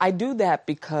 I do that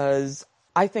because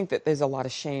I think that there's a lot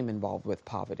of shame involved with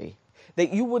poverty.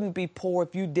 That you wouldn't be poor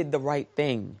if you did the right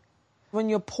thing. When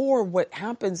you're poor, what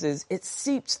happens is it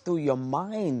seeps through your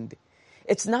mind.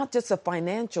 It's not just a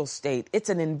financial state. It's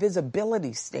an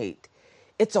invisibility state.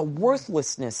 It's a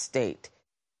worthlessness state.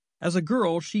 As a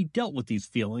girl, she dealt with these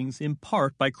feelings in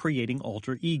part by creating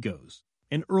alter egos,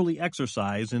 an early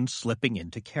exercise in slipping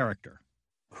into character.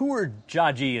 Who were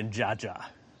Jaji and Jaja?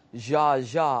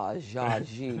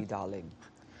 Jaji, darling.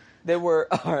 They were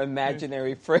our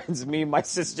imaginary friends. Me and my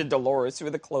sister Dolores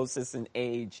were the closest in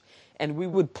age. And we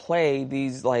would play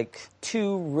these,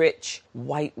 2 rich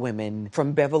white women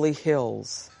from Beverly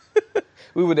Hills.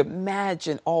 We would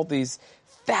imagine all these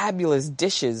fabulous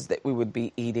dishes that we would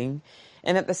be eating.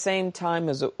 And at the same time,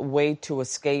 as a way to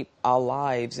escape our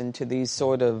lives into these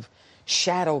sort of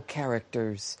shadow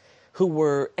characters who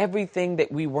were everything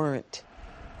that we weren't.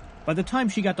 By the time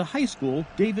she got to high school,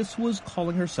 Davis was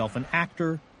calling herself an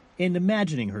actor and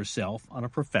imagining herself on a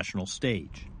professional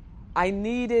stage. I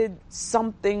needed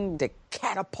something to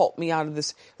catapult me out of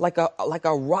this, like a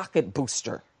rocket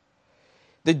booster.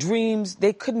 The dreams,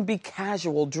 they couldn't be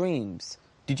casual dreams.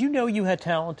 Did you know you had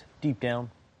talent deep down?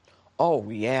 Oh,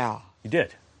 yeah. You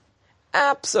did?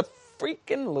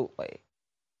 Abso-freaking-lutely.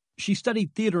 She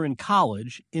studied theater in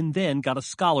college and then got a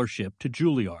scholarship to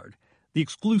Juilliard, the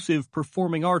exclusive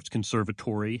performing arts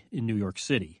conservatory in New York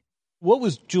City. What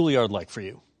was Juilliard like for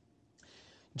you?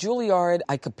 Juilliard,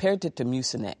 I compared it to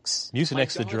Mucinex.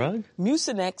 Mucinex, the drug?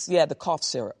 Mucinex, yeah, the cough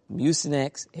syrup.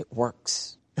 Mucinex, it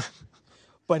works.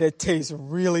 But it tastes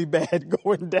really bad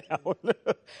going down.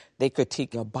 They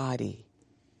critique your body,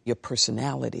 your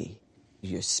personality,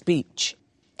 your speech,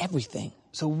 everything.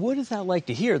 So what is that like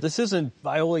to hear? This isn't,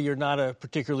 Viola, you're not a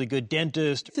particularly good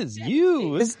dentist. This is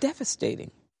you. It's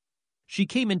devastating. She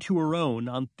came into her own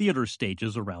on theater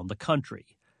stages around the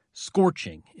country.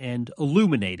 Scorching and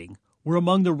illuminating were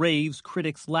among the raves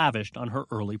critics lavished on her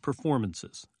early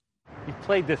performances. You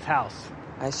played this house.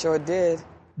 I sure did.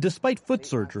 Despite foot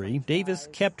surgery, Davis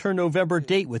kept her November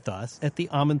date with us at the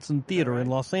Amundsen Theater in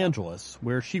Los Angeles,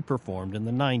 where she performed in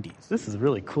the 90s. This is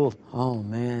really cool. Oh,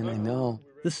 man, I know.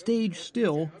 The stage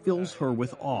still fills her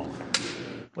with awe.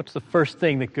 What's the first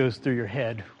thing that goes through your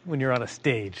head when you're on a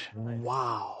stage?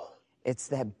 Wow. It's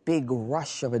that big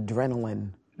rush of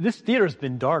adrenaline. This theater's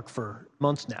been dark for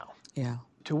months now. Yeah.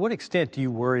 To what extent do you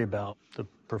worry about the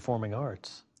performing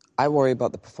arts. I worry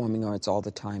about the performing arts all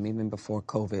the time, even before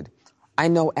COVID. I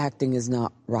know acting is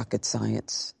not rocket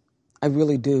science. I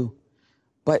really do.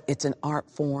 But it's an art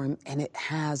form, and it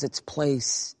has its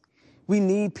place. We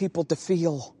need people to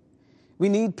feel. We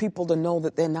need people to know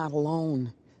that they're not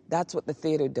alone. That's what the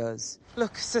theater does.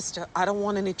 Look, sister, I don't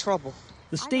want any trouble.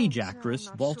 The stage actress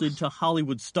vaulted to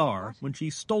Hollywood star when she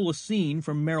stole a scene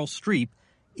from Meryl Streep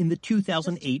in the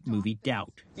 2008 movie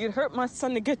Doubt. You'd hurt my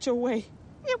son to get your way.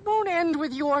 It won't end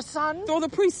with your son. Throw the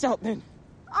priest out then.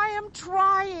 I am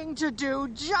trying to do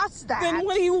just that. Then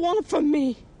what do you want from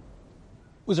me?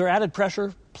 Was there added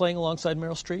pressure playing alongside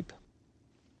Meryl Streep?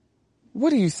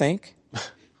 What do you think?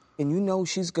 And you know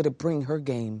she's going to bring her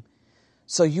game.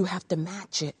 So you have to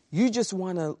match it. You just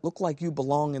want to look like you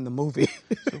belong in the movie.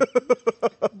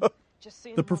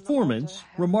 The performance,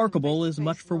 remarkable as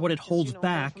much for what it holds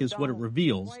back as what it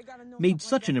reveals, made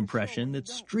such an impression that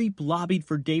Streep lobbied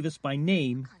for Davis by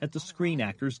name at the Screen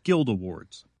Actors Guild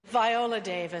Awards. Viola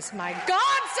Davis, my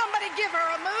God, somebody give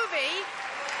her a movie.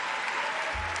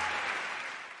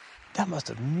 That must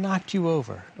have knocked you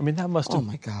over. I mean, that must have... Oh,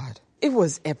 my God. It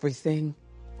was everything.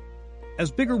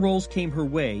 As bigger roles came her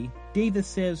way, Davis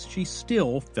says she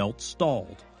still felt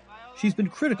stalled. She's been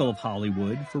critical of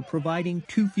Hollywood for providing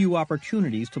too few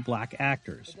opportunities to black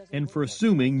actors and for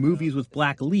assuming movies with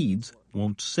black leads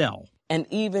won't sell. And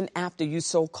even after you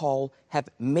so-called have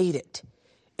made it,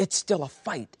 it's still a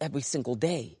fight every single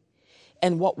day.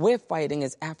 And what we're fighting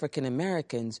as African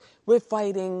Americans, we're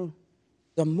fighting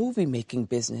the movie-making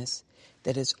business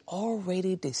that has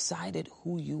already decided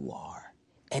who you are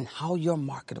and how you're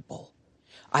marketable.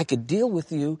 I could deal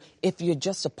with you if you're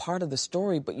just a part of the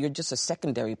story, but you're just a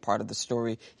secondary part of the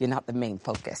story. You're not the main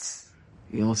focus.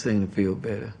 You don't sing to feel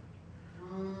better.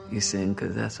 You sing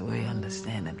because that's the way you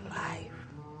understand it, life.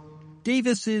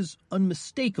 Davis is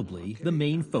unmistakably the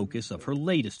main focus of her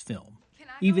latest film,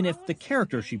 even if the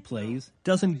character she plays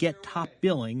doesn't get top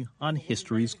billing on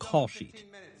history's call sheet.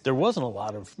 There wasn't a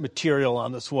lot of material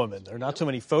on this woman. There are not so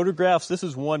many photographs. This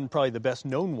is one, probably the best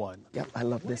known one. Yep, I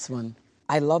love this one.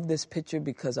 I love this picture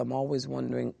because I'm always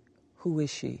wondering, who is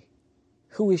she?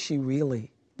 Who is she really?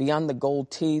 Beyond the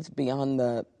gold teeth, beyond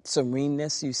the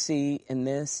sereneness you see in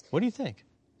this. What do you think?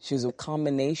 She's a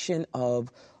combination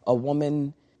of a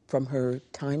woman from her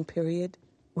time period,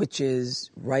 which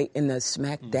is right in the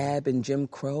smack dab in Jim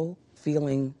Crow,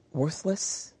 feeling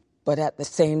worthless, but at the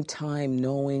same time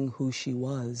knowing who she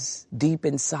was deep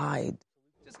inside.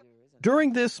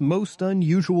 During this most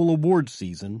unusual awards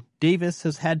season, Davis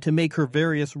has had to make her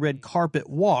various red carpet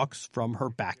walks from her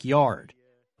backyard.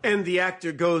 And the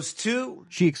actor goes to...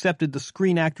 She accepted the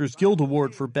Screen Actors Guild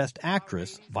Award for Best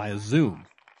Actress via Zoom.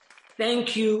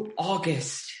 Thank you,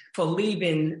 August, for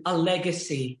leaving a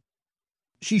legacy.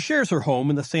 She shares her home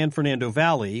in the San Fernando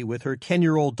Valley with her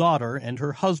 10-year-old daughter and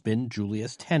her husband,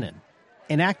 Julius Tenen.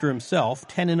 An actor himself,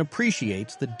 Tenen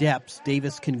appreciates the depths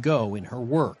Davis can go in her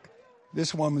work.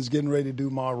 This woman's getting ready to do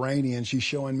Ma Rainey, and she's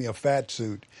showing me a fat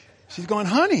suit. She's going,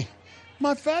 honey,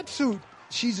 my fat suit.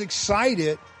 She's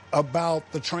excited about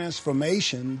the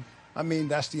transformation. I mean,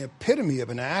 that's the epitome of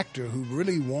an actor who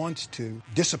really wants to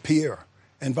disappear.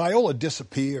 And Viola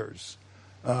disappears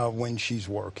when she's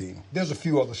working. There's a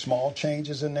few other small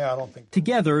changes in there, I don't think.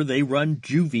 Together, they run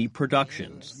Juvie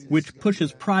Productions, which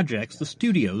pushes projects the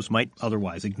studios might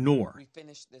otherwise ignore.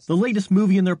 The latest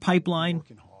movie in their pipeline,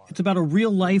 it's about a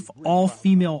real-life,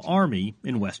 all-female army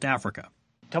in West Africa.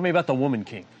 Tell me about The Woman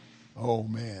King. Oh,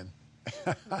 man.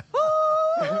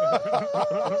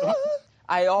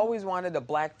 I always wanted a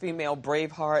black female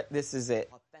Braveheart. This is it.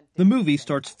 The movie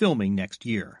starts filming next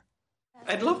year.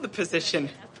 I'd love the position.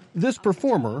 This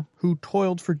performer, who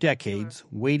toiled for decades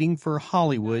waiting for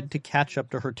Hollywood to catch up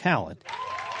to her talent,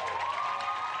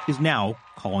 is now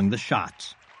calling the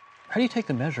shots. How do you take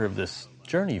the measure of this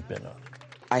journey you've been on?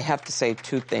 I have to say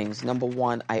two things. Number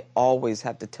one, I always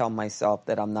have to tell myself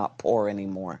that I'm not poor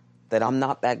anymore, that I'm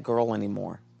not that girl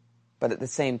anymore. But at the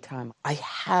same time, I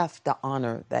have to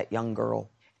honor that young girl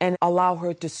and allow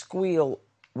her to squeal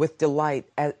with delight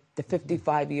at the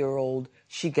 55-year-old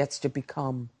she gets to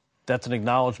become. That's an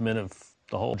acknowledgement of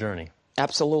the whole journey.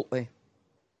 Absolutely.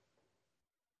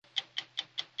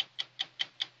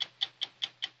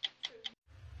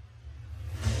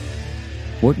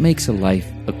 What makes a life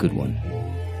a good one?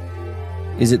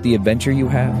 Is it the adventure you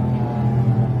have?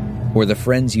 Or the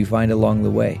friends you find along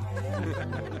the way?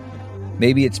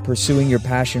 Maybe it's pursuing your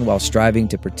passion while striving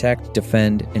to protect,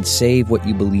 defend, and save what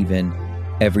you believe in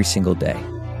every single day.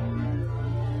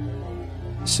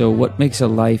 So what makes a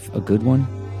life a good one?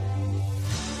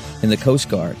 In the Coast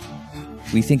Guard,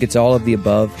 we think it's all of the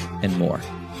above and more.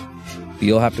 But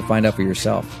you'll have to find out for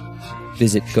yourself.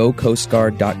 Visit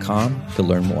gocoastguard.com to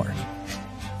learn more.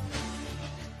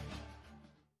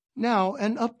 Now,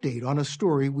 an update on a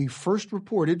story we first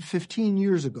reported 15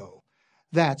 years ago.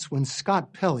 That's when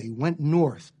Scott Pelley went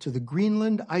north to the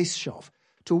Greenland ice shelf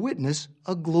to witness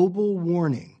a global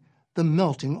warning, the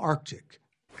melting Arctic.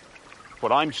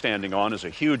 What I'm standing on is a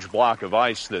huge block of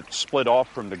ice that split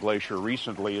off from the glacier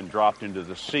recently and dropped into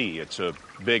the sea. It's a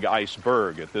big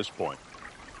iceberg at this point.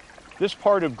 This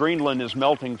part of Greenland is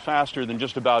melting faster than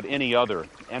just about any other.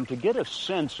 And to get a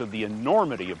sense of the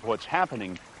enormity of what's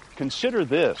happening, consider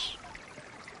this.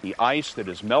 The ice that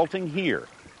is melting here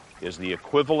is the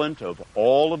equivalent of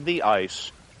all of the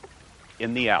ice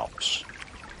in the Alps.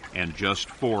 And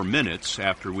just 4 minutes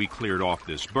after we cleared off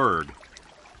this berg,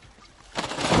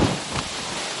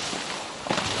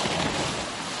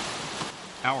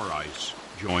 our ice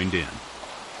joined in.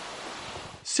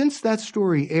 Since that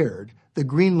story aired, the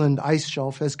Greenland ice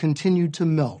shelf has continued to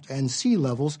melt and sea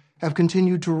levels have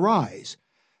continued to rise.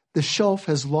 The shelf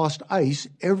has lost ice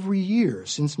every year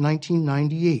since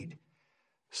 1998.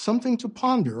 Something to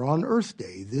ponder on Earth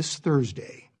Day this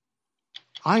Thursday.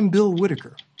 I'm Bill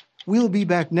Whitaker. We'll be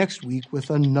back next week with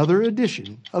another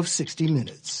edition of 60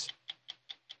 Minutes.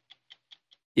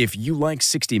 If you like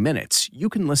 60 Minutes, you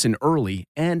can listen early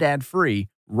and ad-free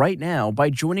right now by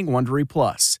joining Wondery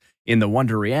Plus in the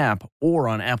Wondery app or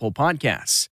on Apple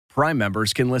Podcasts. Prime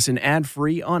members can listen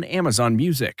ad-free on Amazon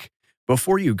Music.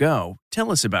 Before you go,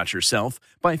 tell us about yourself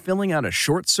by filling out a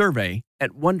short survey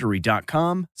at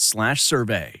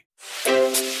Wondery.com/survey.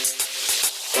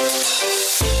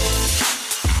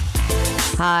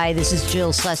 Hi, this is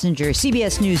Jill Schlesinger,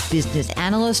 CBS News business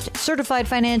analyst, certified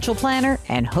financial planner,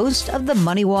 and host of the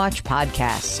Money Watch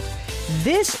podcast.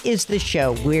 This is the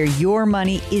show where your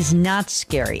money is not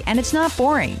scary and it's not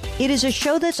boring. It is a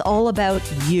show that's all about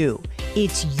you.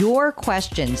 It's your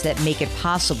questions that make it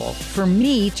possible for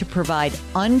me to provide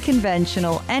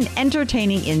unconventional and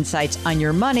entertaining insights on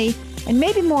your money and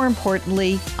maybe more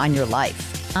importantly, on your life.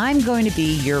 I'm going to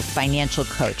be your financial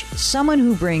coach, someone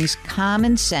who brings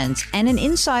common sense and an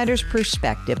insider's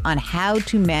perspective on how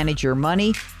to manage your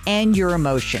money and your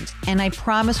emotions. And I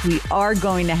promise we are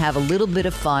going to have a little bit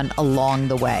of fun along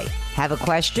the way. Have a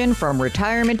question from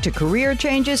retirement to career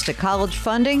changes to college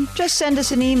funding? Just send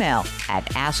us an email at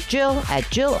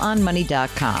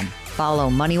askjill@jillonmoney.com. Follow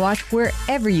Money Watch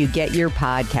wherever you get your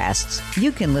podcasts.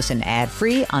 You can listen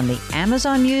ad-free on the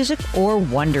Amazon Music or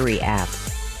Wondery app.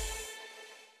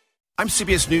 I'm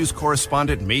CBS News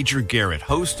correspondent Major Garrett,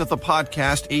 host of the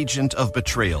podcast Agent of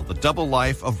Betrayal, The Double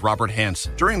Life of Robert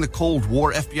Hanssen. During the Cold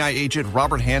War, FBI agent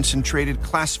Robert Hanssen traded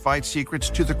classified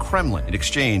secrets to the Kremlin in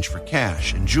exchange for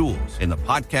cash and jewels. In the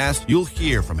podcast, you'll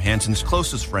hear from Hanssen's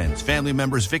closest friends, family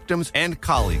members, victims, and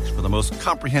colleagues for the most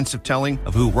comprehensive telling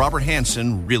of who Robert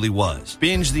Hanssen really was.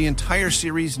 Binge the entire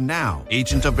series now.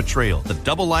 Agent of Betrayal, The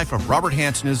Double Life of Robert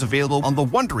Hanssen is available on the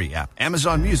Wondery app,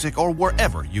 Amazon Music, or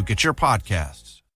wherever you get your podcasts.